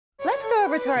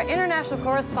over to our international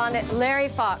correspondent, Larry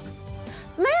Fox.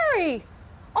 Larry!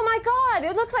 Oh my God,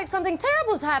 it looks like something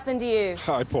terrible's happened to you.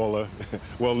 Hi, Paula.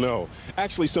 Well, no.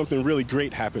 Actually, something really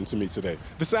great happened to me today.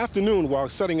 This afternoon, while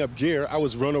setting up gear, I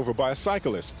was run over by a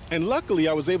cyclist. And luckily,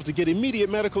 I was able to get immediate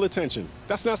medical attention.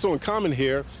 That's not so uncommon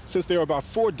here, since there are about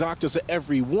 4 doctors at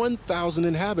every 1,000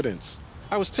 inhabitants.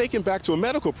 I was taken back to a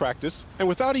medical practice, and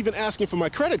without even asking for my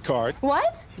credit card...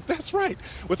 What? That's right.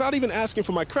 Without even asking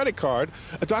for my credit card,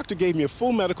 a doctor gave me a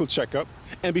full medical checkup,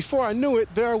 and before I knew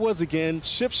it, there I was again,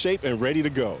 shipshape and ready to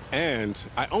go. And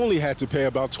I only had to pay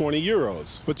about 20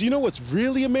 euros. But do you know what's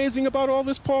really amazing about all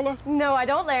this, Paula? No, I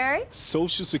don't, Larry.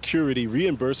 Social Security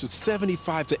reimburses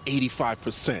 75 to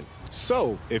 85%.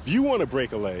 So, if you want to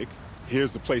break a leg,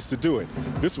 here's the place to do it.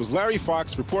 This was Larry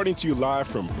Fox reporting to you live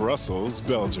from Brussels,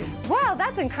 Belgium. Wow,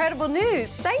 that's incredible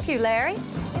news. Thank you, Larry.